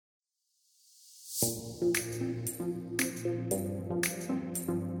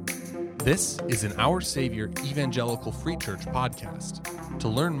This is an Our Savior Evangelical Free Church podcast. To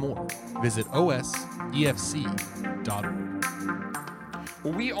learn more, visit osefc.org.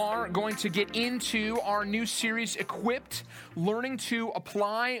 We are going to get into our new series, Equipped, learning to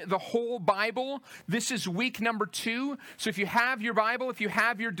apply the whole Bible. This is week number 2. So if you have your Bible, if you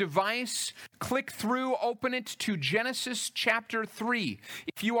have your device, click through, open it to Genesis chapter 3.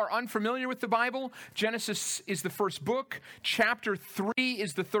 If you are unfamiliar with the Bible, Genesis is the first book. Chapter 3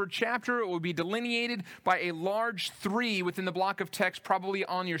 is the third chapter. It will be delineated by a large 3 within the block of text, probably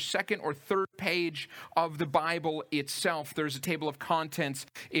on your second or third page of the Bible itself. There's a table of contents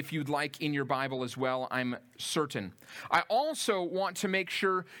if you'd like in your Bible as well, I'm certain. I also want to make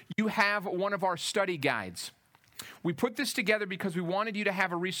sure you have one of our study guides. We put this together because we wanted you to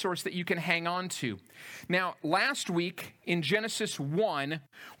have a resource that you can hang on to. Now, last week in Genesis 1,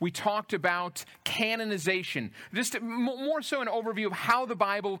 we talked about canonization. Just more so an overview of how the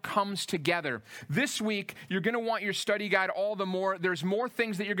Bible comes together. This week, you're going to want your study guide all the more. There's more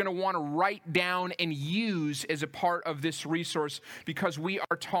things that you're going to want to write down and use as a part of this resource because we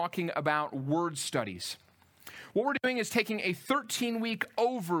are talking about word studies. What we're doing is taking a 13-week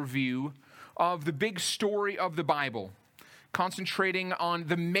overview of the big story of the Bible, concentrating on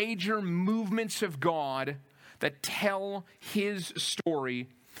the major movements of God that tell His story.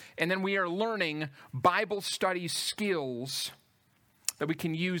 And then we are learning Bible study skills that we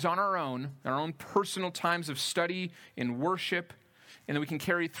can use on our own personal times of study and worship, and that we can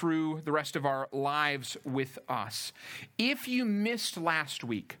carry through the rest of our lives with us. If you missed last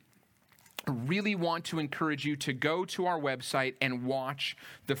week, I really want to encourage you to go to our website and watch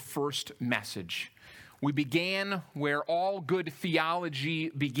the first message. We began where all good theology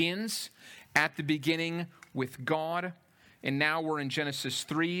begins, at the beginning with God. And now we're in Genesis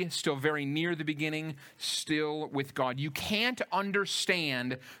 3, still very near the beginning, still with God. You can't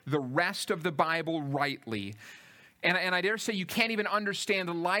understand the rest of the Bible rightly. And I dare say you can't even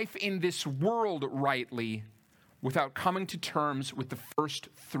understand life in this world rightly without coming to terms with the first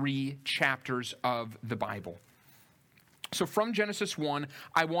 3 chapters of the Bible. So from Genesis 1,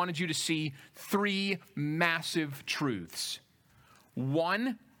 I wanted you to see 3 massive truths.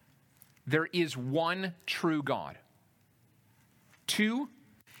 1, there is one true God. 2,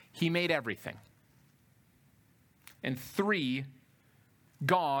 He made everything. And 3,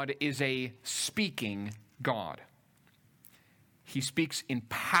 God is a speaking God. He speaks in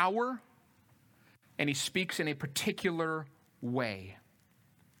power, and He speaks in a particular way.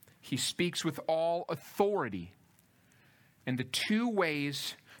 He speaks with all authority. And the 2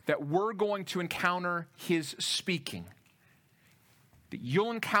 ways that we're going to encounter His speaking, that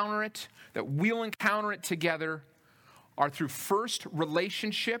you'll encounter it, that we'll encounter it together, are through first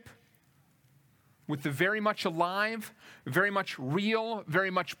relationship with the very much alive, very much real,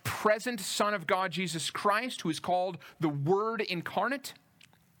 very much present Son of God, Jesus Christ, who is called the Word incarnate.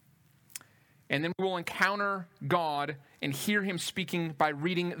 And then we will encounter God and hear Him speaking by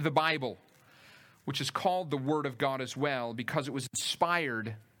reading the Bible, which is called the Word of God as well, because it was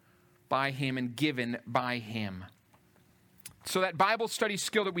inspired by Him and given by Him. So that Bible study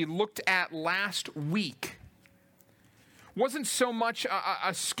skill that we looked at last week wasn't so much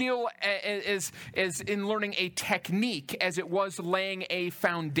a skill as in learning a technique as it was laying a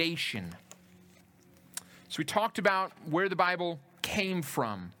foundation. So we talked about where the Bible came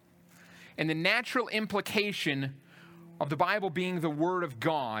from, and the natural implication of the Bible being the Word of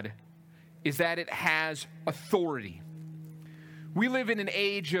God is that it has authority. We live in an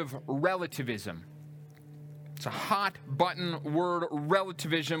age of relativism. It's a hot button word,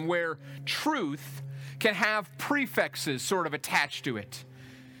 relativism, where truth can have prefixes sort of attached to it.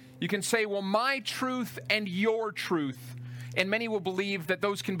 You can say, well, my truth and your truth, and many will believe that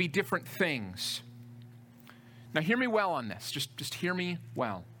those can be different things. Now hear me well on this. Just hear me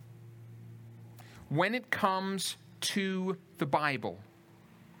well. When it comes to the Bible,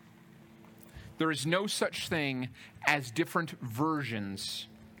 there is no such thing as different versions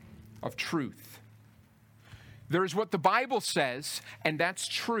of truth. There is what the Bible says, and that's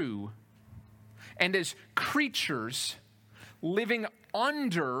true. And as creatures living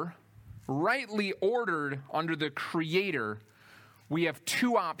rightly ordered under the Creator, we have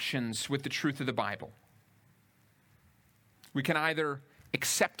 2 options with the truth of the Bible. We can either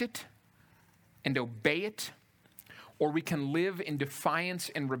accept it and obey it, or we can live in defiance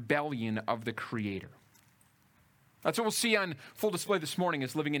and rebellion of the Creator. That's what we'll see on full display this morning,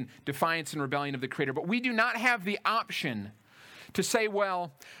 is living in defiance and rebellion of the Creator. But we do not have the option to say,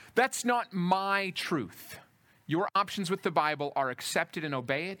 well, that's not my truth. Your options with the Bible are accept it and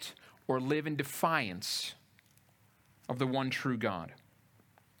obey it, or live in defiance of the one true God.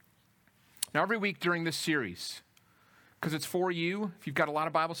 Now, every week during this series, because it's for you if you've got a lot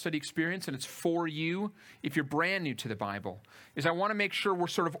of Bible study experience, and it's for you if you're brand new to the Bible, is I want to make sure we're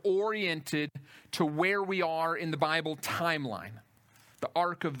sort of oriented to where we are in the Bible timeline, the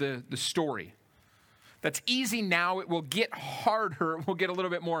arc of the story. That's easy now. It will get harder. It will get a little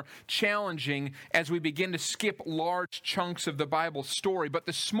bit more challenging as we begin to skip large chunks of the Bible story. But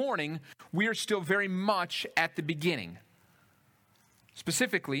this morning, we are still very much at the beginning.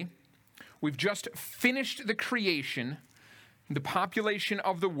 Specifically, we've just finished the creation, the population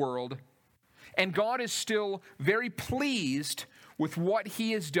of the world, and God is still very pleased with what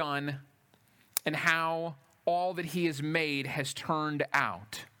He has done and how all that He has made has turned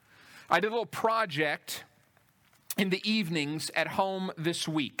out. I did a little project in the evenings at home this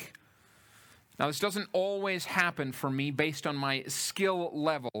week. Now, this doesn't always happen for me based on my skill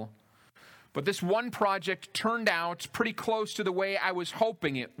level, but this one project turned out pretty close to the way I was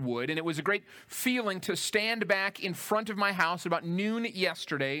hoping it would, and it was a great feeling to stand back in front of my house about noon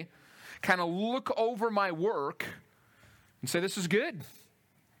yesterday, kind of look over my work and say, this is good.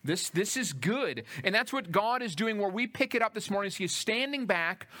 This is good. And that's what God is doing where we pick it up this morning. He is standing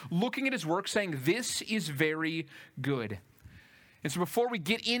back, looking at His work, saying, this is very good. And so before we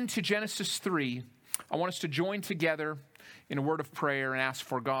get into Genesis 3, I want us to join together in a word of prayer and ask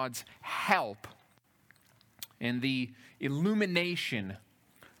for God's help and the illumination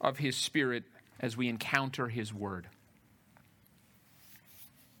of His Spirit as we encounter His Word.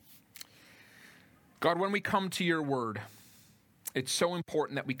 God, when we come to Your Word, it's so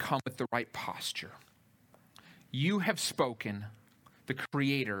important that we come with the right posture. You have spoken, the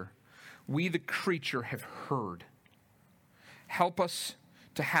Creator. We, the creature, have heard. Help us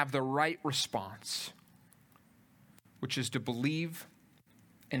to have the right response, which is to believe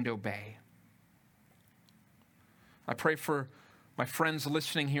and obey. I pray for my friends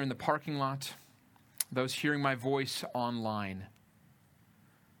listening here in the parking lot, those hearing my voice online.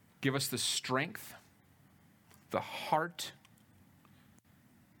 Give us the strength, the heart,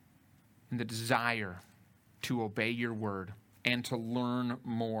 and the desire to obey Your word and to learn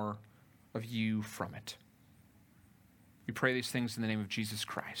more of You from it. We pray these things in the name of Jesus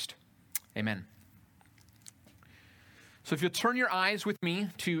Christ. Amen. So if you'll turn your eyes with me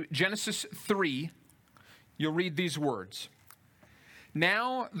to Genesis 3, you'll read these words.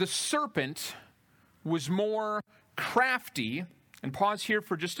 Now the serpent was more crafty, and pause here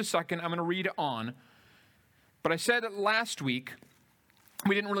for just a second, I'm going to read on. But I said last week,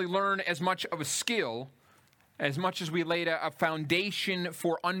 we didn't really learn as much of a skill as much as we laid a foundation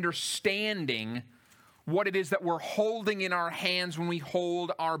for understanding what it is that we're holding in our hands when we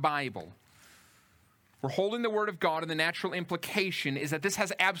hold our Bible. We're holding the Word of God, and the natural implication is that this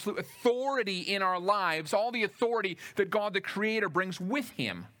has absolute authority in our lives, all the authority that God the Creator brings with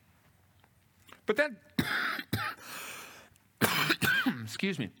Him. But that,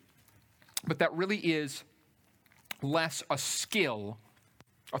 excuse me, but that really is less a skill,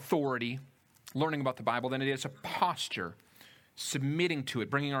 authority, learning about the Bible, than it is a posture, submitting to it,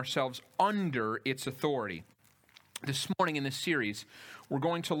 bringing ourselves under its authority. This morning in this series, we're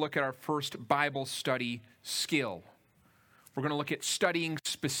going to look at our first Bible study skill. We're going to look at studying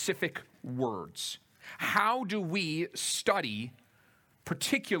specific words. How do we study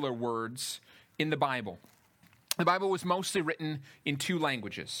particular words in the Bible? The Bible was mostly written in two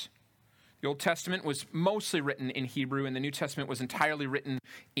languages. The Old Testament was mostly written in Hebrew, and the New Testament was entirely written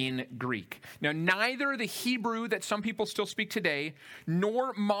in Greek. Now, neither the Hebrew that some people still speak today,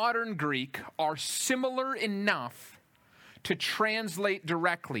 nor modern Greek are similar enough to translate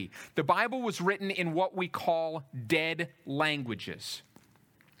directly. The Bible was written in what we call dead languages.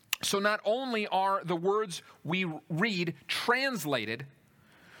 So not only are the words we read translated,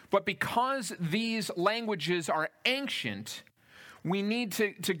 but because these languages are ancient, we need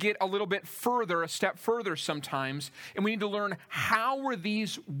to get a little bit further, a step further sometimes, and we need to learn how were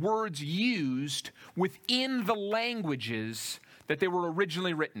these words used within the languages that they were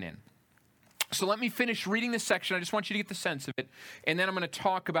originally written in. So let me finish reading this section. I just want you to get the sense of it, and then I'm going to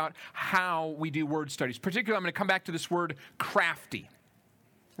talk about how we do word studies. Particularly, I'm going to come back to this word crafty.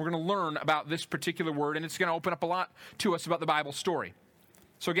 We're going to learn about this particular word, and it's going to open up a lot to us about the Bible story.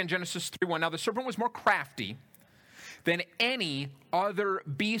 So again, Genesis 3:1. Now the serpent was more crafty than any other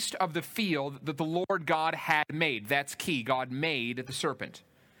beast of the field that the Lord God had made. That's key. God made the serpent.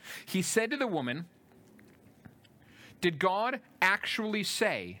 He said to the woman, did God actually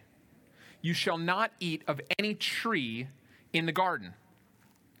say, you shall not eat of any tree in the garden?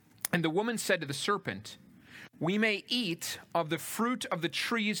 And the woman said to the serpent, we may eat of the fruit of the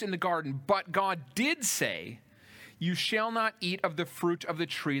trees in the garden, but God did say, You shall not eat of the fruit of the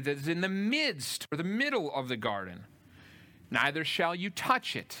tree that is in the midst or the middle of the garden. Neither shall you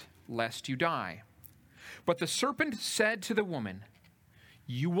touch it, lest you die. But the serpent said to the woman,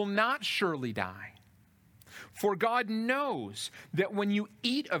 You will not surely die. For God knows that when you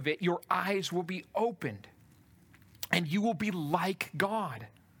eat of it, your eyes will be opened, and you will be like God,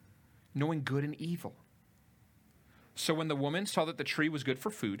 knowing good and evil. So when the woman saw that the tree was good for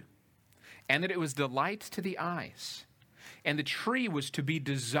food, and that it was delight to the eyes, and the tree was to be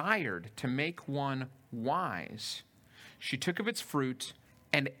desired to make one wise, she took of its fruit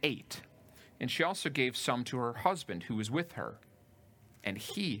and ate. And she also gave some to her husband who was with her, and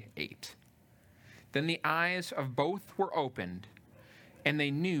he ate. Then the eyes of both were opened, and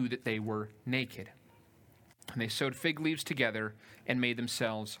they knew that they were naked. And they sewed fig leaves together and made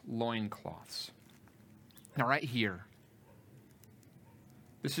themselves loincloths. Now, right here,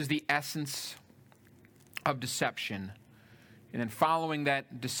 this is the essence of deception. And then following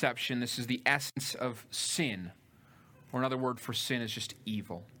that deception, this is the essence of sin. Or another word for sin is just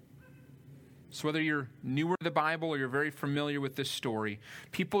evil. So whether you're newer to the Bible or you're very familiar with this story,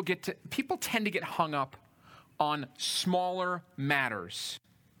 people tend to get hung up on smaller matters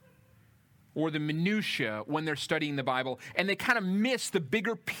or the minutia when they're studying the Bible, and they kind of miss the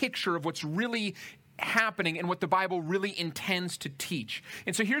bigger picture of what's really happening and what the Bible really intends to teach.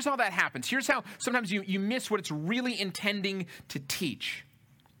 And so here's how that happens. Here's how sometimes you miss what it's really intending to teach.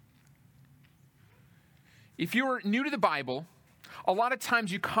 If you're new to the Bible, a lot of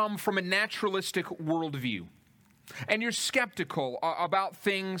times you come from a naturalistic worldview, and you're skeptical about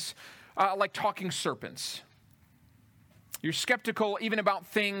things like talking serpents. You're skeptical even about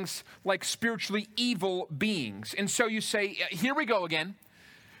things like spiritually evil beings. And so you say, here we go again.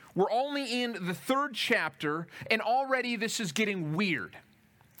 We're only in the 3rd chapter, and already this is getting weird.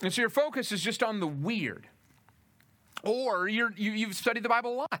 And so your focus is just on the weird. Or you've studied the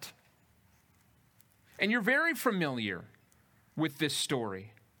Bible a lot, and you're very familiar with this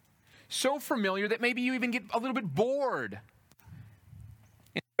story. So familiar that maybe you even get a little bit bored.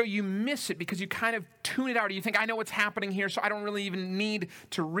 And so you miss it because you kind of tune it out. You think, I know what's happening here, so I don't really even need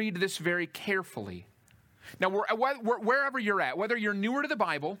to read this very carefully. Now, wherever you're at, whether you're newer to the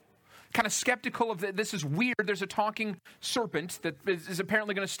Bible, kind of skeptical of this is weird, there's a talking serpent that is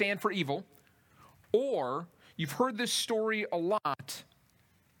apparently going to stand for evil, or you've heard this story a lot,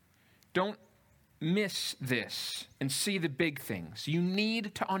 don't miss this and see the big things. You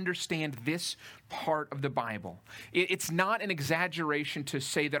need to understand this part of the Bible. It's not an exaggeration to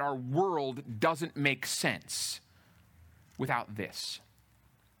say that our world doesn't make sense without this.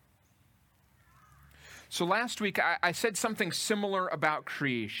 So last week, I said something similar about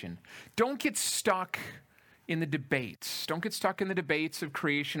creation. Don't get stuck in the debates. Don't get stuck in the debates of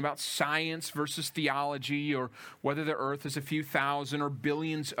creation about science versus theology or whether the earth is a few thousand or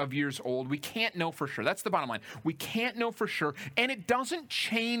billions of years old. We can't know for sure. That's the bottom line. We can't know for sure, and it doesn't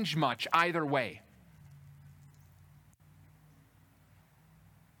change much either way.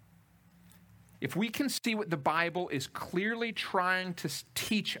 If we can see what the Bible is clearly trying to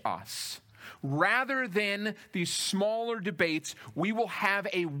teach us, rather than these smaller debates, we will have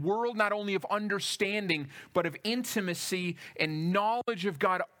a world not only of understanding, but of intimacy and knowledge of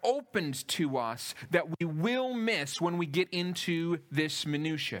God opened to us that we will miss when we get into this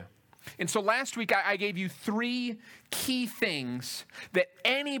minutia. And so last week, I gave you 3 key things that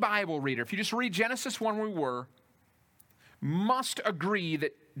any Bible reader, if you just read Genesis 1 where we were, must agree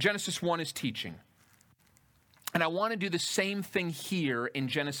that Genesis 1 is teaching. And I want to do the same thing here in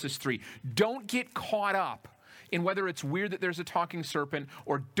Genesis 3. Don't get caught up in whether it's weird that there's a talking serpent,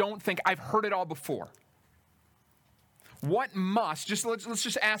 or don't think I've heard it all before. What must, let's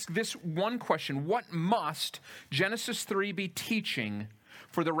just ask this one question. What must Genesis 3 be teaching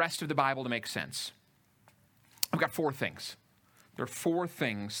for the rest of the Bible to make sense? I've got 4 things. There are 4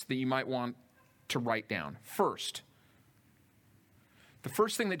 things that you might want to write down. First, the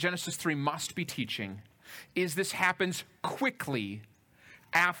first thing that Genesis 3 must be teaching is this happens quickly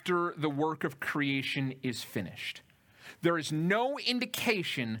after the work of creation is finished. There is no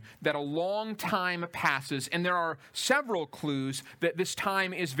indication that a long time passes, and there are several clues that this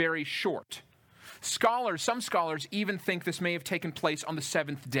time is very short. Some scholars even think this may have taken place on the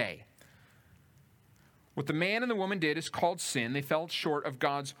 7th day. What the man and the woman did is called sin. They fell short of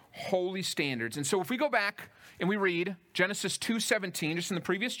God's holy standards. And so if we go back and we read Genesis 2:17, just in the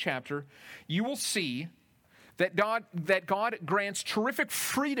previous chapter, you will see that God grants terrific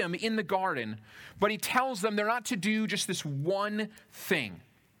freedom in the garden, but he tells them they're not to do just this one thing.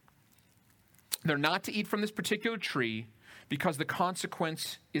 They're not to eat from this particular tree because the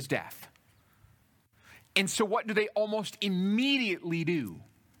consequence is death. And so what do they almost immediately do?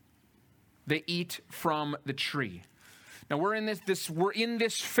 They eat from the tree. Now we're in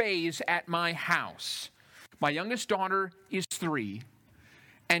this phase at my house. My youngest daughter is 3,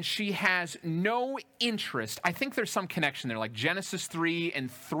 and she has no interest. I think there's some connection there, like Genesis 3 and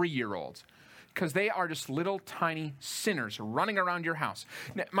 3-year-olds, because they are just little tiny sinners running around your house.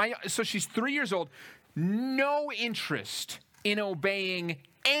 So she's 3 years old, no interest in obeying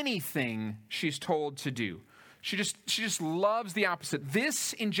anything she's told to do. She just loves the opposite.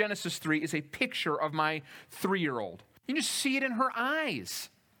 This in Genesis 3 is a picture of my 3-year-old. You just see it in her eyes.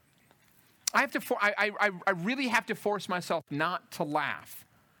 I really have to force myself not to laugh,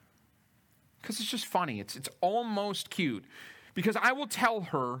 because it's just funny. It's almost cute. Because I will tell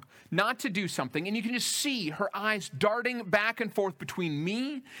her not to do something, and you can just see her eyes darting back and forth between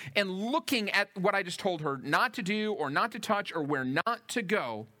me and looking at what I just told her not to do or not to touch or where not to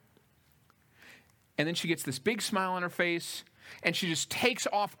go. And then she gets this big smile on her face, and she just takes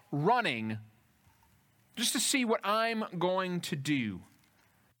off running just to see what I'm going to do.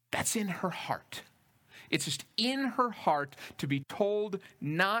 That's in her heart. It's just in her heart to be told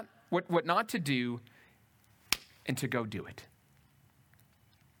what not to do and to go do it.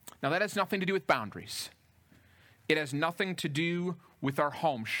 Now, that has nothing to do with boundaries. It has nothing to do with our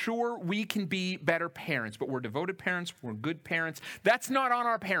home. Sure, we can be better parents, but we're devoted parents, we're good parents. That's not on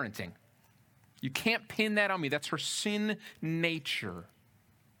our parenting. You can't pin that on me. That's her sin nature.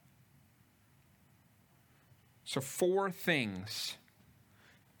 So 4 things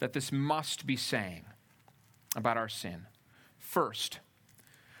that this must be saying about our sin. First,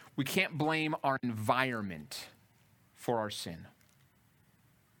 we can't blame our environment for our sin.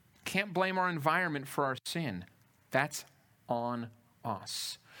 Can't blame our environment for our sin. That's on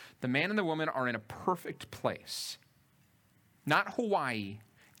us. The man and the woman are in a perfect place. Not Hawaii,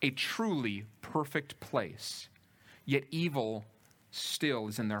 a truly perfect place. Yet evil still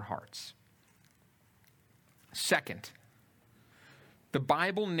is in their hearts. Second, the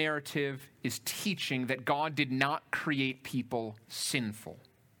Bible narrative is teaching that God did not create people sinful.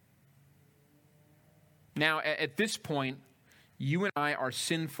 Now, at this point, you and I are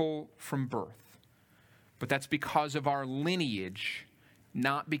sinful from birth, but that's because of our lineage,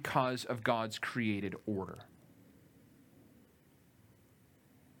 not because of God's created order.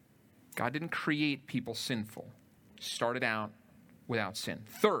 God didn't create people sinful. Started out without sin.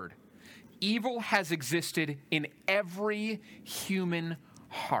 Third, evil has existed in every human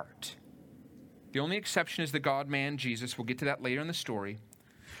heart. The only exception is the God-man, Jesus. We'll get to that later in the story.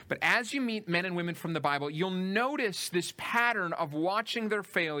 But as you meet men and women from the Bible, you'll notice this pattern of watching their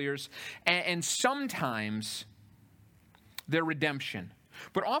failures and sometimes their redemption.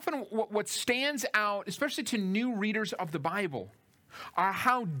 But often what stands out, especially to new readers of the Bible, are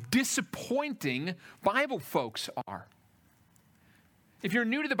how disappointing Bible folks are. If you're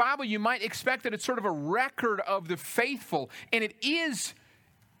new to the Bible, you might expect that it's sort of a record of the faithful, and it is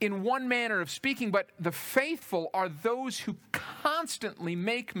in one manner of speaking, but the faithful are those who constantly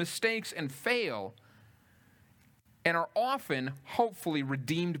make mistakes and fail and are often, hopefully,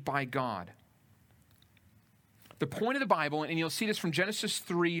 redeemed by God. The point of the Bible, and you'll see this from Genesis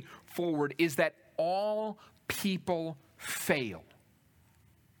 3 forward, is that all people fail.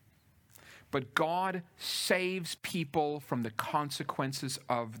 But God saves people from the consequences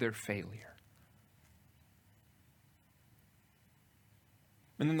of their failure.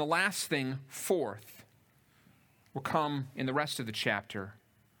 And then the last thing, fourth, will come in the rest of the chapter,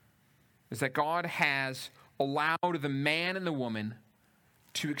 is that God has allowed the man and the woman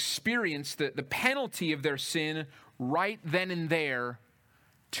to experience the penalty of their sin right then and there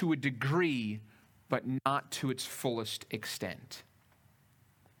to a degree, but not to its fullest extent.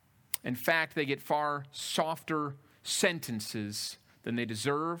 In fact, they get far softer sentences than they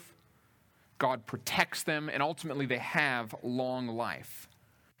deserve. God protects them, and ultimately they have long life.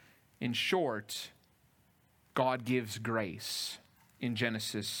 In short, God gives grace in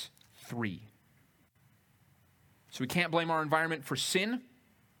Genesis 3. So we can't blame our environment for sin.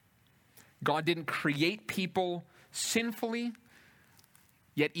 God didn't create people sinfully,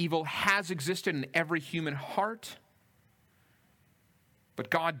 yet evil has existed in every human heart. But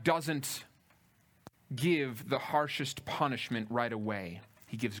God doesn't give the harshest punishment right away.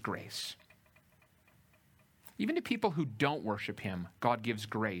 He gives grace. Even to people who don't worship him, God gives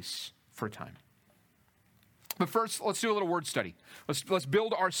grace for a time. But first, let's do a little word study. Let's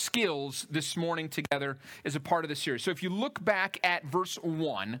build our skills this morning together as a part of this series. So if you look back at verse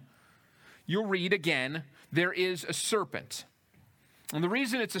 1, you'll read again, there is a serpent. And the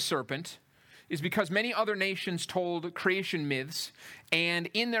reason it's a serpent is because many other nations told creation myths, and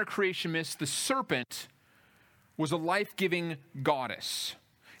in their creation myths, the serpent was a life-giving goddess.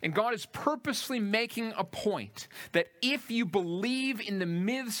 And God is purposely making a point that if you believe in the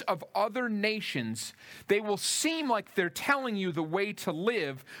myths of other nations, they will seem like they're telling you the way to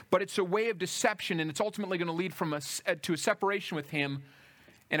live, but it's a way of deception, and it's ultimately going to lead to a separation with him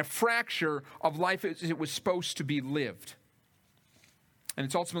and a fracture of life as it was supposed to be lived. And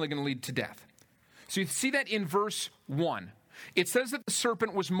it's ultimately going to lead to death. So you see that in verse 1. It says that the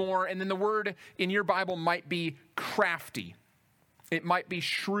serpent was more, and then the word in your Bible might be crafty. It might be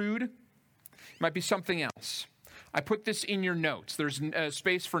shrewd. It might be something else. I put this in your notes. There's a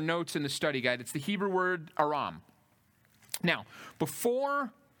space for notes in the study guide. It's the Hebrew word aram. Now,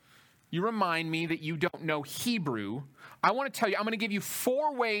 before you remind me that you don't know Hebrew, I want to tell you, I'm going to give you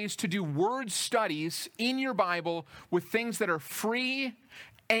 4 ways to do word studies in your Bible with things that are free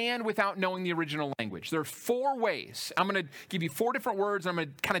and without knowing the original language. There are 4 ways. I'm going to give you 4 different words. I'm going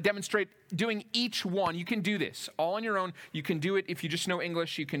to kind of demonstrate doing each one. You can do this all on your own. You can do it if you just know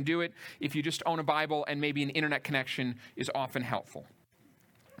English. You can do it if you just own a Bible, and maybe an internet connection is often helpful.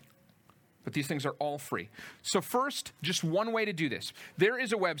 But these things are all free. So first, just one way to do this. There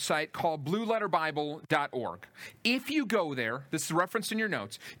is a website called blueletterbible.org. If you go there, this is referenced in your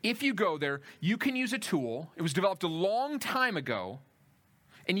notes, if you go there, you can use a tool. It was developed a long time ago,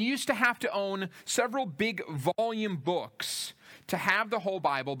 and you used to have to own several big volume books to have the whole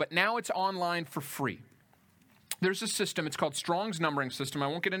Bible, but now it's online for free. There's a system, it's called Strong's Numbering System. I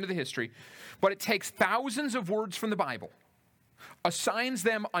won't get into the history, but it takes thousands of words from the Bible, assigns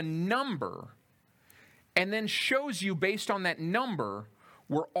them a number, and then shows you based on that number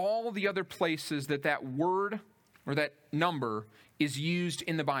where all the other places that word or that number is used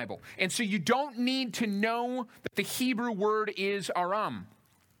in the Bible. And so you don't need to know that the Hebrew word is aram.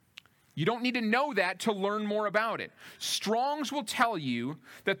 You don't need to know that to learn more about it. Strong's will tell you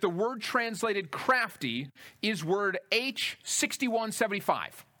that the word translated crafty is word H6175.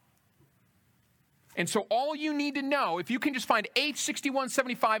 And so all you need to know, if you can just find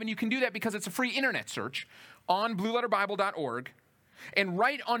H6175, and you can do that because it's a free internet search on blueletterbible.org, and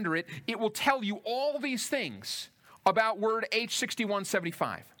right under it, it will tell you all these things about word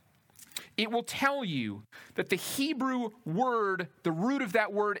H6175. It will tell you that the Hebrew word, the root of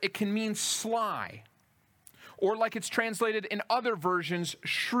that word, it can mean sly, or like it's translated in other versions,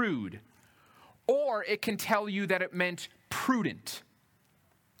 shrewd, or it can tell you that it meant prudent.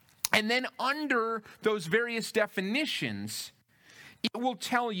 And then under those various definitions, it will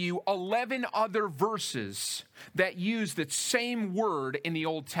tell you 11 other verses that use the same word in the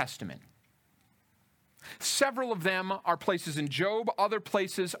Old Testament. Several of them are places in Job, other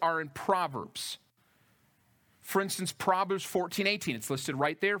places are in Proverbs. For instance, Proverbs 14:18, it's listed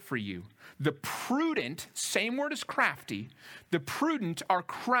right there for you. The prudent, same word as crafty, the prudent are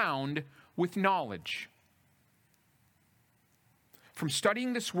crowned with knowledge. From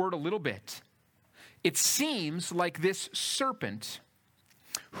studying this word a little bit, it seems like this serpent,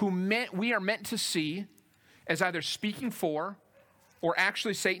 we are meant to see as either speaking for or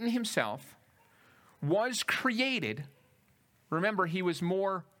actually Satan himself, was created. Remember, he was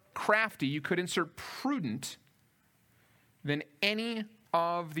more crafty. You could insert prudent than any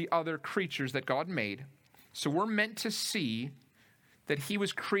of the other creatures that God made. So we're meant to see that he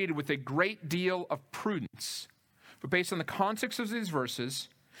was created with a great deal of prudence. But based on the context of these verses,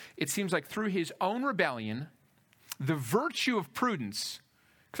 it seems like through his own rebellion, the virtue of prudence,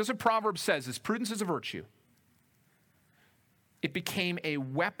 because that's what Proverbs says, is prudence is a virtue. It became a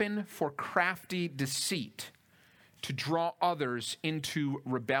weapon for crafty deceit to draw others into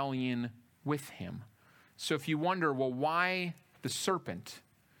rebellion with him. So if you wonder, well, why the serpent?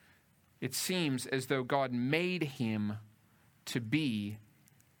 It seems as though God made him to be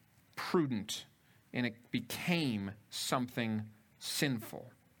prudent, and it became something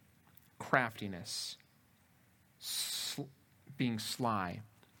sinful. Craftiness, being sly,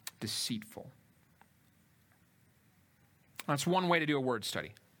 deceitful. That's one way to do a word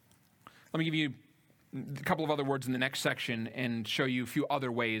study. Let me give you a couple of other words in the next section and show you a few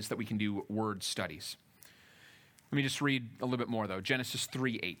other ways that we can do word studies. Let me just read a little bit more, though. Genesis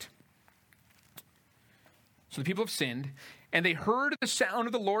 3:8. So the people have sinned, and they heard the sound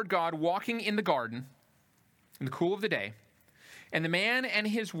of the Lord God walking in the garden in the cool of the day, and the man and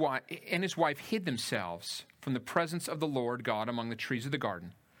his wife hid themselves from the presence of the Lord God among the trees of the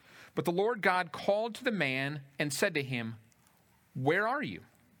garden. But the Lord God called to the man and said to him, "Where are you?"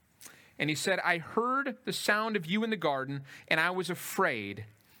 And he said, "I heard the sound of you in the garden, and I was afraid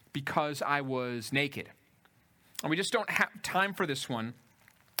because I was naked." And we just don't have time for this one.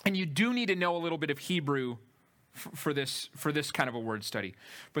 And you do need to know a little bit of Hebrew for this kind of a word study.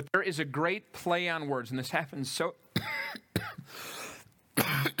 But there is a great play on words, and this happens so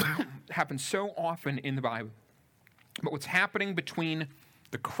happens so often in the Bible. But what's happening between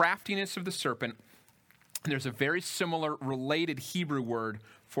the craftiness of the serpent, and there's a very similar related Hebrew word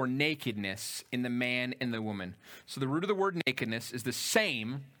for nakedness in the man and the woman. So the root of the word nakedness is the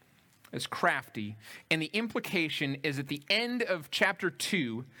same as crafty, and the implication is at the end of chapter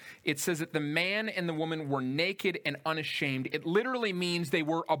 2, it says that the man and the woman were naked and unashamed. It literally means they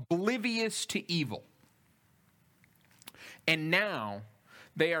were oblivious to evil. And now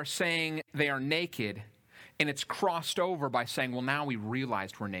they are saying they are naked, and it's crossed over by saying, well, now we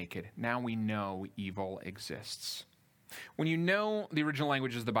realized we're naked. Now we know evil exists. When you know the original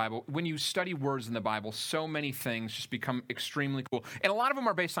languages of the Bible, when you study words in the Bible, so many things just become extremely cool. And a lot of them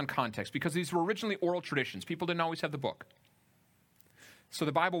are based on context because these were originally oral traditions. People didn't always have the book. So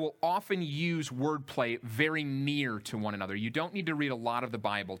the Bible will often use wordplay very near to one another. You don't need to read a lot of the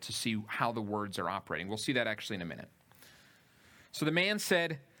Bible to see how the words are operating. We'll see that actually in a minute. So the man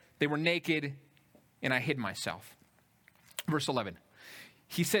said, they were naked, and I hid myself. Verse 11.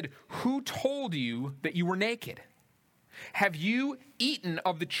 He said, who told you that you were naked? Have you eaten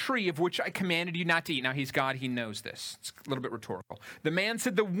of the tree of which I commanded you not to eat? Now, he's God. He knows this. It's a little bit rhetorical. The man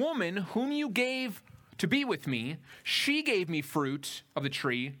said, the woman whom you gave to be with me, she gave me fruit of the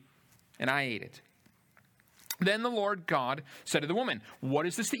tree, and I ate it. Then the Lord God said to the woman, what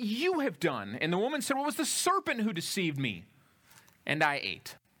is this that you have done? And the woman said, well, it was the serpent who deceived me, and I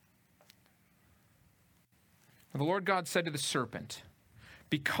ate. And the Lord God said to the serpent,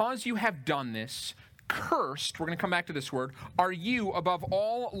 because you have done this, cursed, we're going to come back to this word, are you above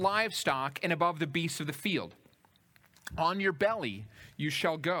all livestock and above the beasts of the field. On your belly you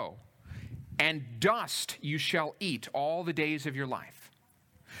shall go, and dust you shall eat all the days of your life.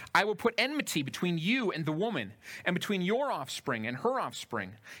 I will put enmity between you and the woman, and between your offspring and her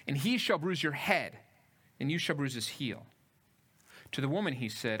offspring, and he shall bruise your head, and you shall bruise his heel. To the woman he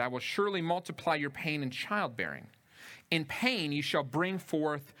said, I will surely multiply your pain in childbearing. In pain you shall bring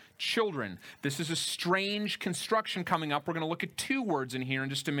forth children. This is a strange construction coming up. We're going to look at two words in here in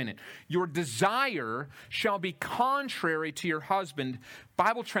just a minute. Your desire shall be contrary to your husband.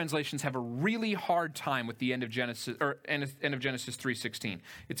 Bible translations have a really hard time with the end of Genesis, or end of Genesis 3:16.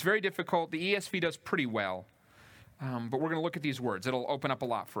 It's very difficult. The ESV does pretty well. But we're going to look at these words. It'll open up a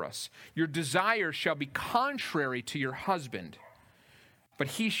lot for us. Your desire shall be contrary to your husband, but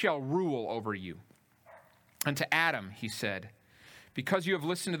he shall rule over you. And to Adam he said, because you have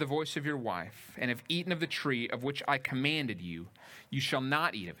listened to the voice of your wife, and have eaten of the tree of which I commanded you, you shall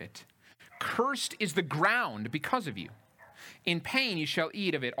not eat of it. Cursed is the ground because of you. In pain you shall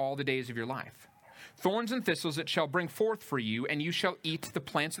eat of it all the days of your life. Thorns and thistles it shall bring forth for you, and you shall eat the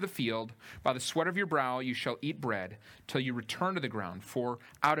plants of the field. By the sweat of your brow you shall eat bread, till you return to the ground, for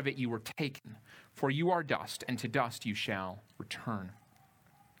out of it you were taken. For you are dust, and to dust you shall return.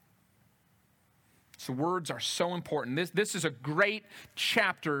 So words are so important. This is a great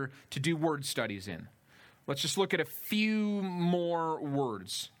chapter to do word studies in. Let's just look at a few more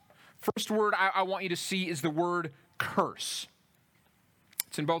words. First word I want you to see is the word curse.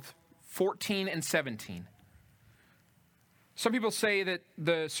 It's in both 14 and 17. Some people say that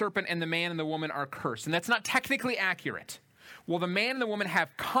the serpent and the man and the woman are cursed, and that's not technically accurate. Well, the man and the woman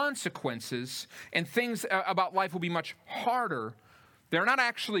have consequences, and things about life will be much harder. They're not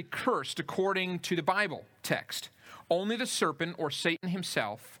actually cursed according to the Bible text. Only the serpent or Satan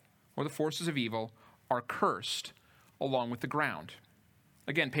himself or the forces of evil are cursed along with the ground.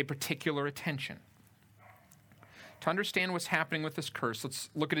 Again, pay particular attention. To understand what's happening with this curse, let's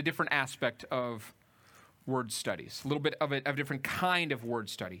look at a different aspect of word studies, a little bit of a different kind of word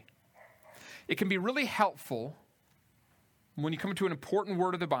study. It can be really helpful when you come to an important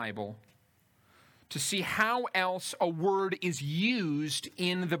word of the Bible to see how else a word is used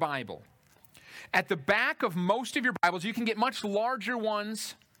in the Bible. At the back of most of your Bibles, you can get much larger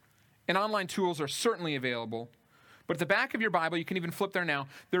ones, and online tools are certainly available. But at the back of your Bible, you can even flip there now,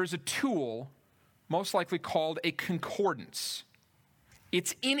 there is a tool, most likely called a concordance.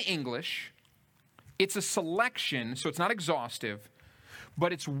 It's in English. It's a selection, so it's not exhaustive,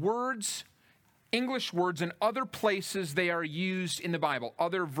 but it's words, English words, and other places they are used in the Bible,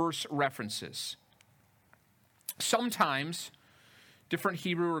 other verse references. Sometimes different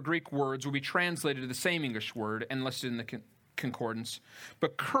Hebrew or Greek words will be translated to the same English word and listed in the concordance,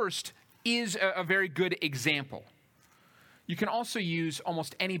 but cursed is a very good example. You can also use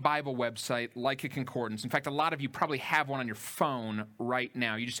almost any Bible website like a concordance. In fact, a lot of you probably have one on your phone right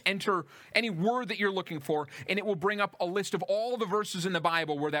now. You just enter any word that you're looking for, and it will bring up a list of all the verses in the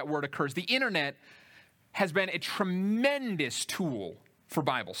Bible where that word occurs. The internet has been a tremendous tool for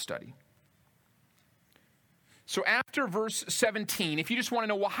Bible study. So after verse 17, if you just want to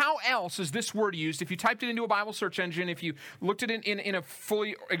know, well, how else is this word used? If you typed it into a Bible search engine, if you looked at it in a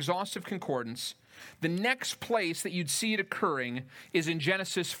fully exhaustive concordance, the next place that you'd see it occurring is in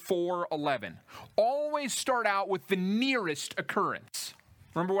Genesis 4:11. Always start out with the nearest occurrence.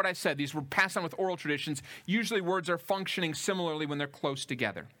 Remember what I said, these were passed on with oral traditions. Usually words are functioning similarly when they're close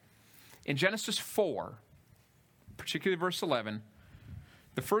together. In Genesis 4, particularly verse 11,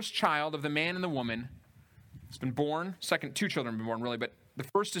 the first child of the man and the woman has been born. Two children have been born, really, but the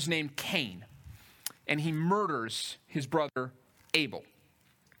first is named Cain. And he murders his brother Abel.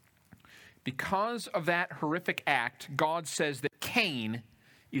 Because of that horrific act, God says that Cain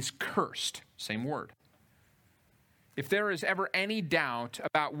is cursed. Same word. If there is ever any doubt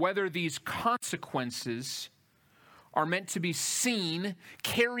about whether these consequences are meant to be seen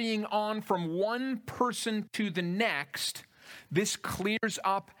carrying on from one person to the next, this clears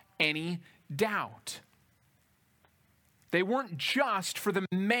up any doubt. They weren't just for the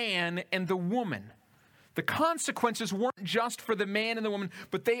man and the woman. The consequences weren't just for the man and the woman,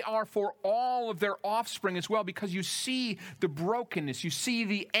 but they are for all of their offspring as well, because you see the brokenness, you see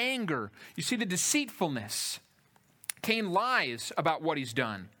the anger, you see the deceitfulness. Cain lies about what he's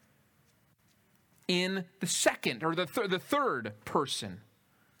done in the second or the third person.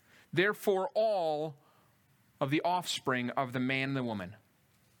 Therefore, all of the offspring of the man and the woman.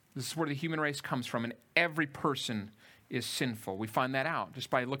 This is where the human race comes from, and every person is sinful. We find that out just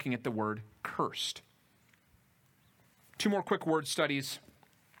by looking at the word cursed. Two more quick word studies,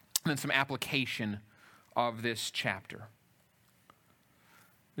 and then some application of this chapter.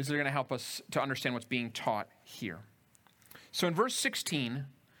 These are going to help us to understand what's being taught here. So in verse 16,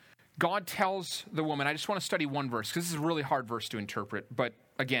 God tells the woman, I just want to study one verse, because this is a really hard verse to interpret, but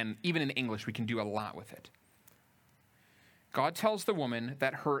again, even in English, we can do a lot with it. God tells the woman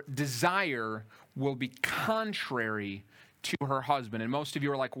that her desire will be contrary to her husband. And most of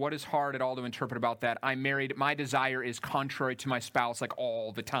you are like, what is hard at all to interpret about that? I'm married. My desire is contrary to my spouse like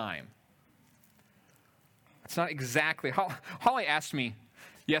all the time. It's not exactly. Holly asked me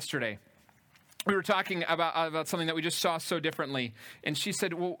yesterday. We were talking about something that we just saw so differently. And she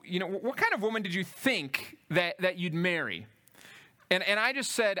said, well, you know, what kind of woman did you think that you'd marry? And I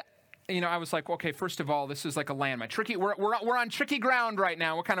just said, you know, I was like, okay, first of all, this is like a landmine. We're on tricky ground right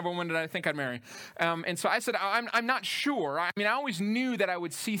now. What kind of woman did I think I'd marry? And so I said, I'm not sure. I mean, I always knew that I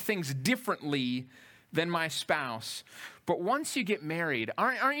would see things differently than my spouse. But once you get married,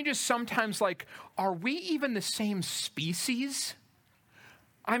 aren't you just sometimes like, are we even the same species?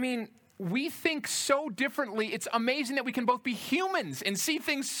 I mean, we think so differently. It's amazing that we can both be humans and see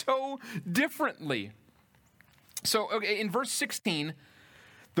things so differently. So okay, in verse 16,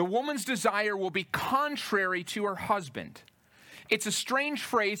 the woman's desire will be contrary to her husband. It's a strange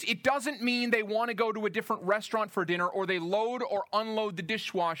phrase. It doesn't mean they want to go to a different restaurant for dinner, or they load or unload the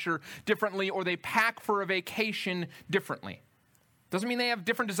dishwasher differently, or they pack for a vacation differently. Doesn't mean they have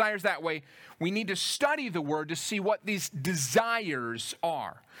different desires that way. We need to study the word to see what these desires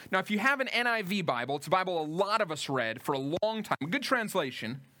are. Now, if you have an NIV Bible, it's a Bible a lot of us read for a long time, a good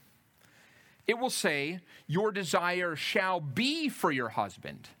translation, it will say, your desire shall be for your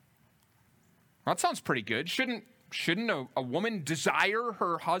husband. Well, that sounds pretty good. Shouldn't a woman desire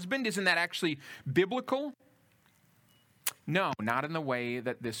her husband? Isn't that actually biblical? No, not in the way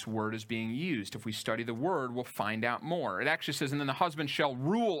that this word is being used. If we study the word, we'll find out more. It actually says, and then the husband shall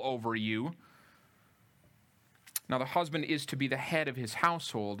rule over you. Now, the husband is to be the head of his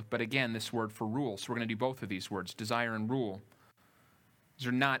household, but again, this word for rule. So we're going to do both of these words, desire and rule. These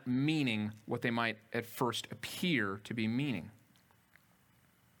are not meaning what they might at first appear to be meaning.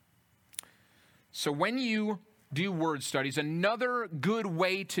 So when you do word studies, another good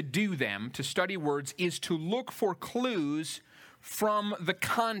way to do them, to study words, is to look for clues from the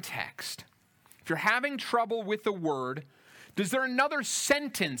context. If you're having trouble with the word, is there another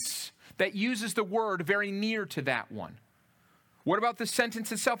sentence that uses the word very near to that one? What about the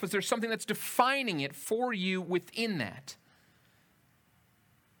sentence itself? Is there something that's defining it for you within that?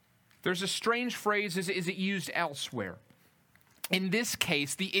 There's a strange phrase, is it used elsewhere? In this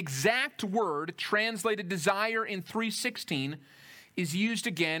case, the exact word translated desire in 3:16 is used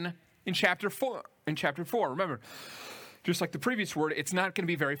again in chapter 4. Remember, just like the previous word, it's not going to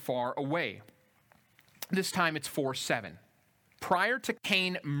be very far away. This time it's 4:7. Prior to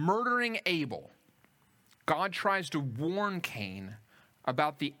Cain murdering Abel, God tries to warn Cain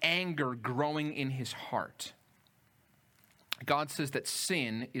about the anger growing in his heart. God says that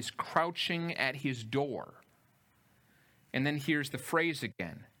sin is crouching at his door. And then here's the phrase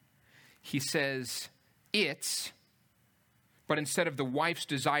again. He says, but instead of the wife's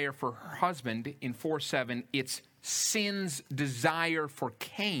desire for her husband in 4:7, it's sin's desire for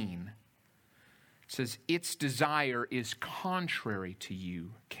Cain. It says, its desire is contrary to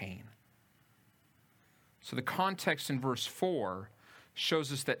you, Cain. So the context in verse 4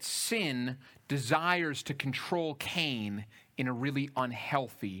 shows us that sin desires to control Cain in a really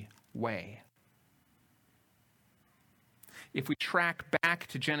unhealthy way. If we track back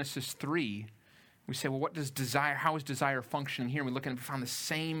to Genesis 3, we say, well, what does desire, how is desire functioning here? We look and we found the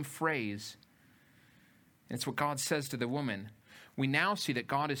same phrase. And it's what God says to the woman. We now see that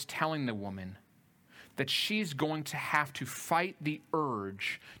God is telling the woman that she's going to have to fight the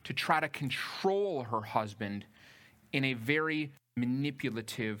urge to try to control her husband in a very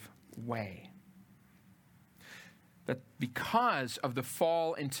manipulative way. That because of the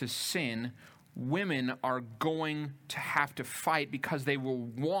fall into sin, women are going to have to fight because they will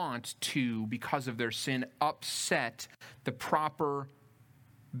want to, because of their sin, upset the proper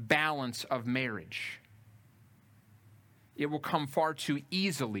balance of marriage. It will come far too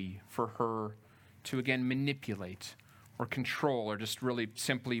easily for her to, again, manipulate or control or just really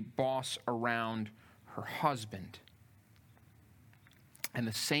simply boss around her husband. And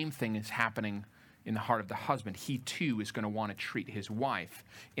the same thing is happening in the heart of the husband. He too is going to want to treat his wife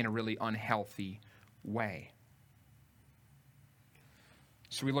in a really unhealthy way.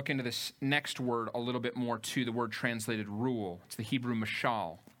 So we look into this next word a little bit more too, the word translated rule. It's the Hebrew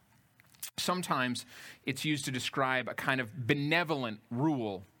mashal. Sometimes it's used to describe a kind of benevolent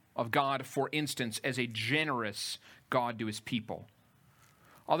rule of God, for instance, as a generous God to his people.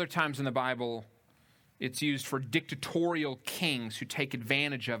 Other times in the Bible, it's used for dictatorial kings who take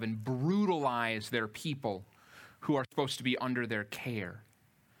advantage of and brutalize their people who are supposed to be under their care.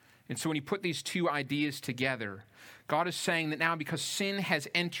 And so when you put these two ideas together, God is saying that now because sin has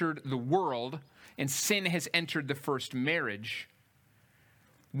entered the world and sin has entered the first marriage,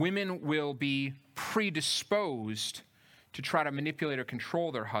 women will be predisposed to try to manipulate or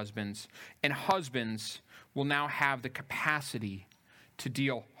control their husbands, and husbands will now have the capacity to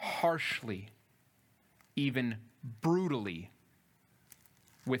deal harshly, even brutally,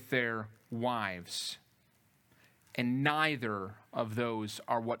 with their wives. And neither of those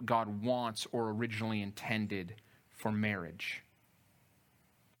are what God wants or originally intended for marriage.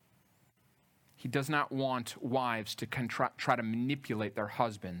 He does not want wives to try to manipulate their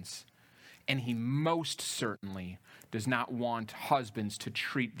husbands. And he most certainly does not want husbands to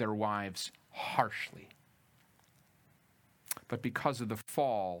treat their wives harshly. But because of the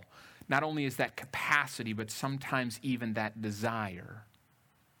fall, not only is that capacity, but sometimes even that desire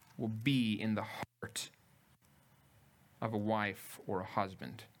will be in the heart of a wife or a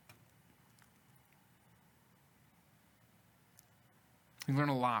husband. We learn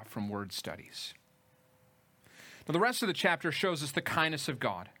a lot from word studies. Now, the rest of the chapter shows us the kindness of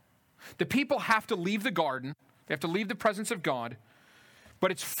God. The people have to leave the garden. They have to leave the presence of God,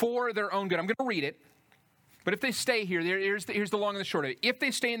 but it's for their own good. I'm going to read it, but if they stay here, here's the long and the short of it. If they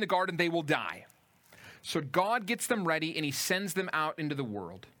stay in the garden, they will die. So God gets them ready, and he sends them out into the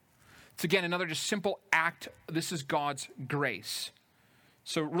world. It's, again, another just simple act. This is God's grace.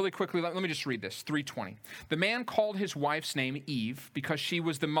 So really quickly, let me just read this, 3:20. The man called his wife's name Eve because she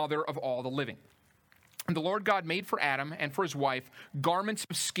was the mother of all the living. And the Lord God made for Adam and for his wife garments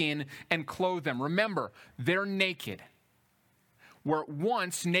of skin and clothed them. Remember, they're naked. Where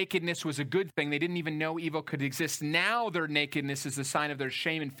once nakedness was a good thing, they didn't even know evil could exist. Now their nakedness is a sign of their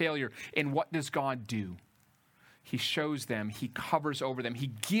shame and failure. And what does God do? He shows them, he covers over them, he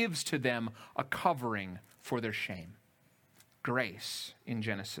gives to them a covering for their shame. Grace in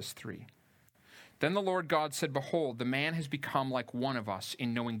Genesis 3. Then the Lord God said, behold, the man has become like one of us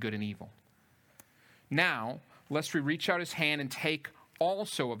in knowing good and evil. Now, lest we reach out his hand and take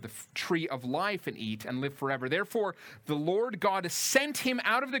also of the tree of life and eat and live forever. Therefore, the Lord God sent him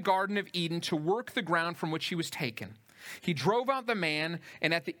out of the Garden of Eden to work the ground from which he was taken. He drove out the man,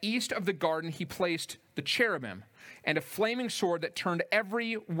 and at the east of the garden he placed the cherubim and a flaming sword that turned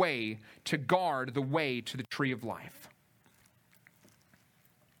every way to guard the way to the tree of life.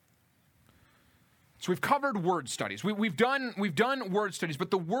 So we've covered word studies. We've done word studies,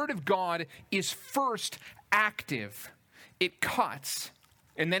 but the Word of God is first active. It cuts,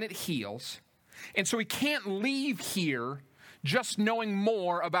 and then it heals. And so we can't leave here just knowing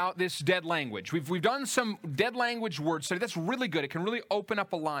more about this dead language. We've done some dead language word study. That's really good. It can really open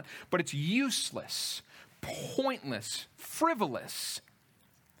up a lot, but it's useless, pointless, frivolous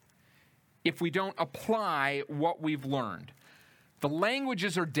if we don't apply what we've learned. The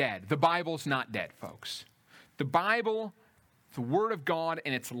languages are dead. The Bible's not dead, folks. The Bible, the Word of God,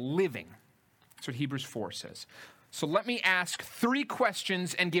 and it's living. That's what Hebrews 4 says. So let me ask 3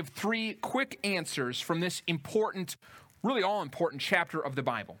 questions and give 3 quick answers from this important, really all-important chapter of the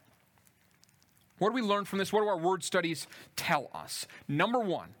Bible. What do we learn from this? What do our word studies tell us? Number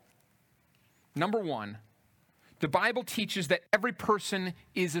one, the Bible teaches that every person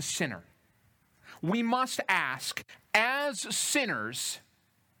is a sinner. We must ask, as sinners,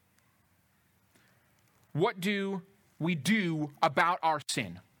 what do we do about our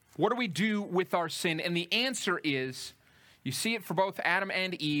sin? What do we do with our sin? And the answer is, you see it for both Adam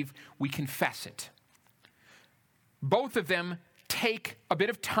and Eve, we confess it. Both of them take a bit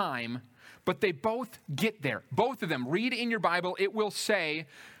of time, but they both get there. Both of them. Read in your Bible, it will say,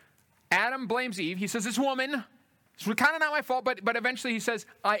 Adam blames Eve. He says, this woman, it's kind of not my fault, but eventually he says,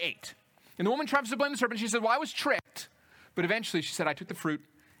 I ate. And the woman tries to blame the serpent. She said, well, I was tricked. But eventually she said, I took the fruit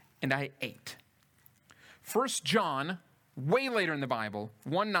and I ate. 1 John, way later in the Bible,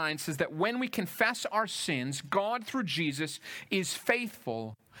 1:9 says that when we confess our sins, God through Jesus is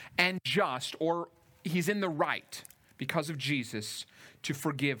faithful and just, or he's in the right because of Jesus, to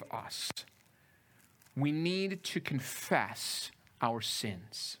forgive us. We need to confess our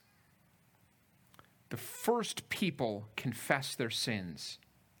sins. The first people confess their sins,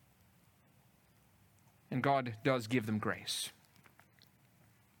 and God does give them grace.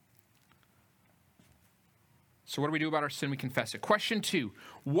 So what do we do about our sin? We confess it. Question 2,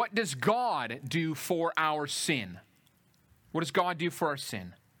 what does God do for our sin? What does God do for our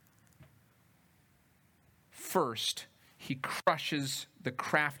sin? First, he crushes the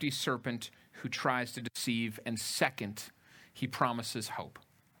crafty serpent who tries to deceive. And second, he promises hope.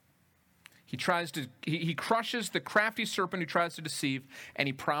 He crushes the crafty serpent who tries to deceive, and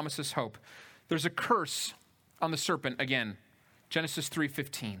he promises hope. There's a curse on the serpent again. Genesis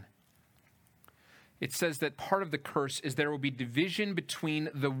 3:15. It says that part of the curse is there will be division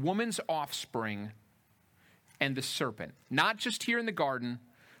between the woman's offspring and the serpent. Not just here in the garden,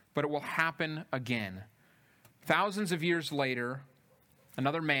 but it will happen again. Thousands of years later,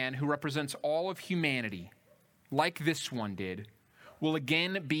 another man who represents all of humanity, like this one did, will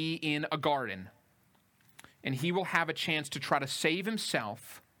again be in a garden. And he will have a chance to try to save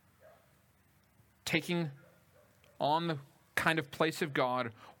himself, taking on the kind of place of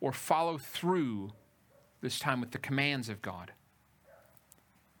God, or follow through, this time with the commands of God.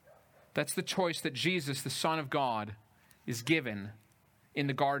 That's the choice that Jesus, the Son of God, is given in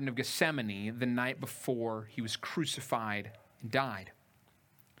the Garden of Gethsemane the night before he was crucified and died.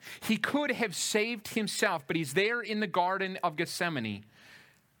 He could have saved himself, but he's there in the Garden of Gethsemane.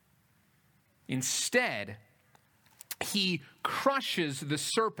 Instead, he crushes the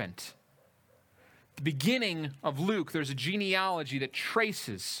serpent. At the beginning of Luke, there's a genealogy that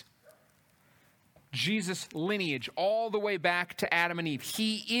traces Jesus' lineage all the way back to Adam and Eve.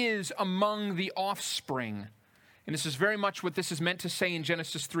 He is among the offspring. And this is very much what this is meant to say in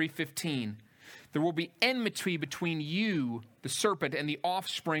Genesis 3:15. There will be enmity between you, the serpent, and the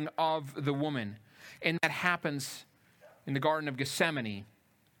offspring of the woman. And that happens in the Garden of Gethsemane,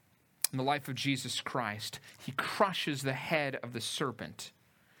 in the life of Jesus Christ. He crushes the head of the serpent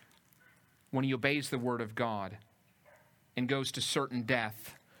when he obeys the word of God and goes to certain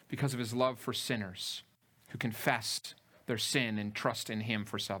death because of his love for sinners who confess their sin and trust in him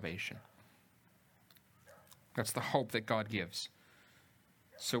for salvation. That's the hope that God gives.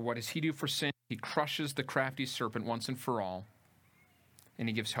 So what does he do for sin? He crushes the crafty serpent once and for all, and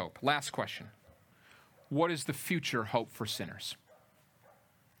he gives hope. Last question. What is the future hope for sinners?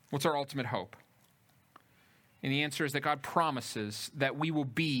 What's our ultimate hope? And the answer is that God promises that we will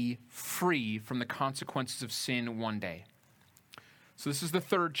be free from the consequences of sin one day. So this is the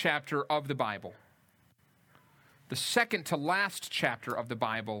 3rd chapter of the Bible. The second to last chapter of the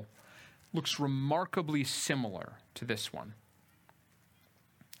Bible looks remarkably similar to this one.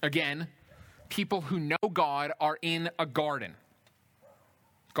 Again, people who know God are in a garden.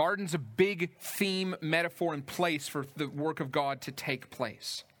 Garden's a big theme, metaphor, and place for the work of God to take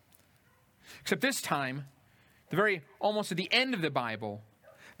place. Except this time, almost at the end of the Bible,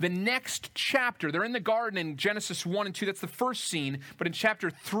 the next chapter, they're in the garden in Genesis 1 and 2, that's the first scene, but in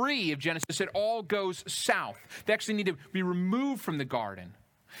chapter 3 of Genesis, it all goes south. They actually need to be removed from the garden.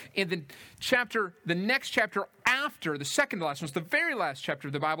 In the next chapter after, the second to last one, it's the very last chapter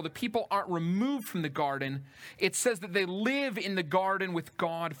of the Bible, the people aren't removed from the garden. It says that they live in the garden with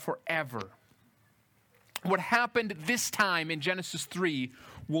God forever. What happened this time in Genesis 3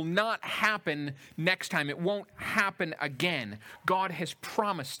 will not happen next time. It won't happen again. God has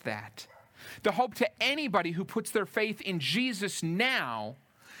promised that. The hope to anybody who puts their faith in Jesus now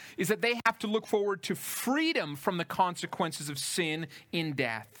is that they have to look forward to freedom from the consequences of sin in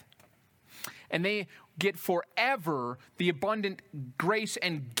death. and they get forever the abundant grace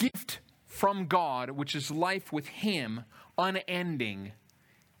and gift from God, which is life with Him, unending,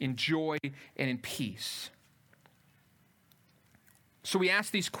 in joy and in peace. So we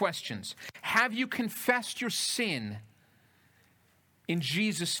ask these questions. Have you confessed your sin in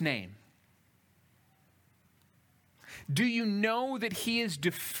Jesus' name? Do you know that He has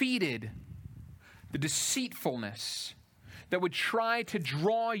defeated the deceitfulness that would try to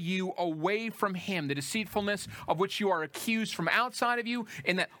draw you away from Him, the deceitfulness of which you are accused from outside of you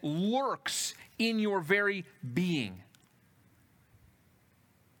and that lurks in your very being?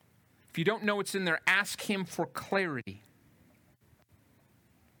 If you don't know what's in there, ask Him for clarity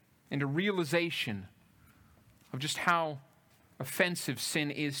and a realization of just how offensive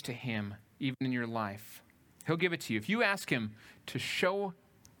sin is to Him, even in your life. He'll give it to you. If you ask Him to show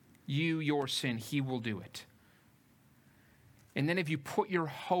you your sin, He will do it. And then if you put your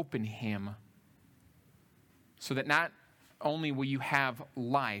hope in Him, so that not only will you have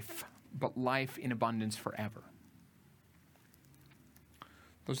life, but life in abundance forever.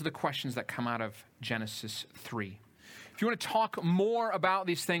 Those are the questions that come out of Genesis 3. If you want to talk more about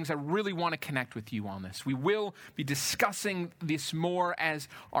these things, I really want to connect with you on this. We will be discussing this more as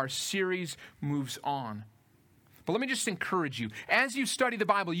our series moves on. But let me just encourage you. As you study the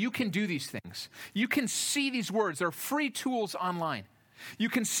Bible, you can do these things. You can see these words. There are free tools online. You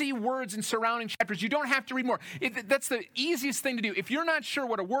can see words in surrounding chapters. You don't have to read more. That's the easiest thing to do. If you're not sure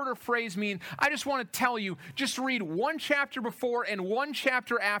what a word or phrase mean, I just want to tell you, just read one chapter before and one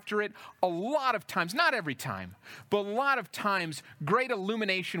chapter after it. A lot of times, not every time, but a lot of times, great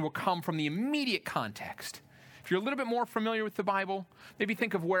illumination will come from the immediate context. If you're a little bit more familiar with the Bible, maybe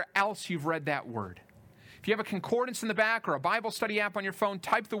think of where else you've read that word. If you have a concordance in the back or a Bible study app on your phone,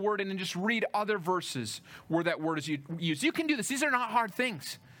 type the word in and just read other verses where that word is used. You can do this. These are not hard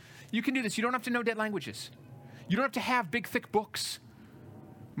things. You can do this. You don't have to know dead languages. You don't have to have big, thick books.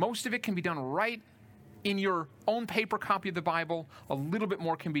 Most of it can be done right in your own paper copy of the Bible. A little bit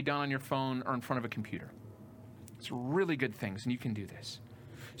more can be done on your phone or in front of a computer. It's really good things, and you can do this.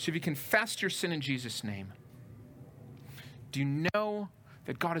 So if you confessed your sin in Jesus' name, do you know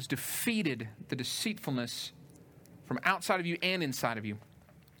that God has defeated the deceitfulness from outside of you and inside of you?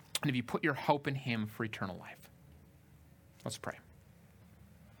 And if you put your hope in Him for eternal life. Let's pray.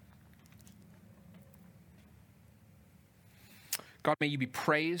 God, may you be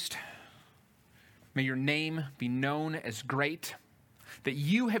praised. May your name be known as great, that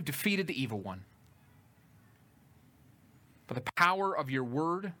you have defeated the evil one. By the power of your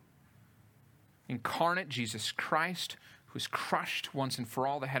word, incarnate Jesus Christ, who has crushed once and for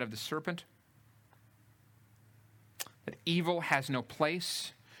all the head of the serpent, that evil has no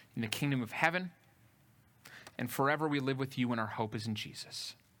place in the kingdom of heaven, and forever we live with you and our hope is in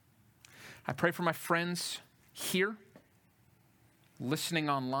Jesus. I pray for my friends here, listening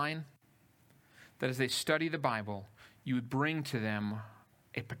online, that as they study the Bible, you would bring to them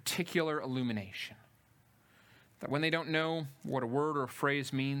a particular illumination. That when they don't know what a word or a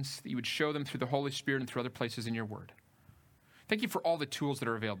phrase means, that you would show them through the Holy Spirit and through other places in your word. Thank you for all the tools that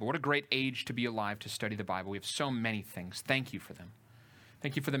are available. What a great age to be alive to study the Bible. We have so many things. Thank you for them.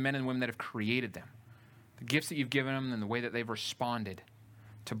 Thank you for the men and women that have created them, the gifts that you've given them, and the way that they've responded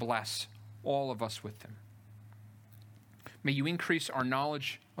to bless all of us with them. May you increase our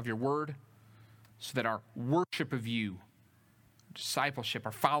knowledge of your word so that our worship of you, discipleship,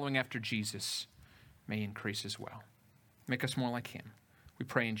 our following after Jesus may increase as well. Make us more like Him. We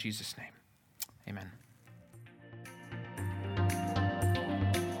pray in Jesus' name. Amen.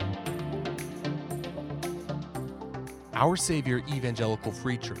 Our Savior Evangelical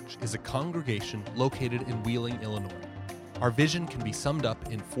Free Church is a congregation located in Wheeling, Illinois. Our vision can be summed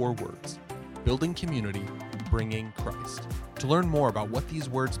up in 4 words: building community, bringing Christ. To learn more about what these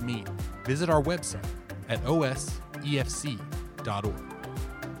words mean, visit our website at osefc.org.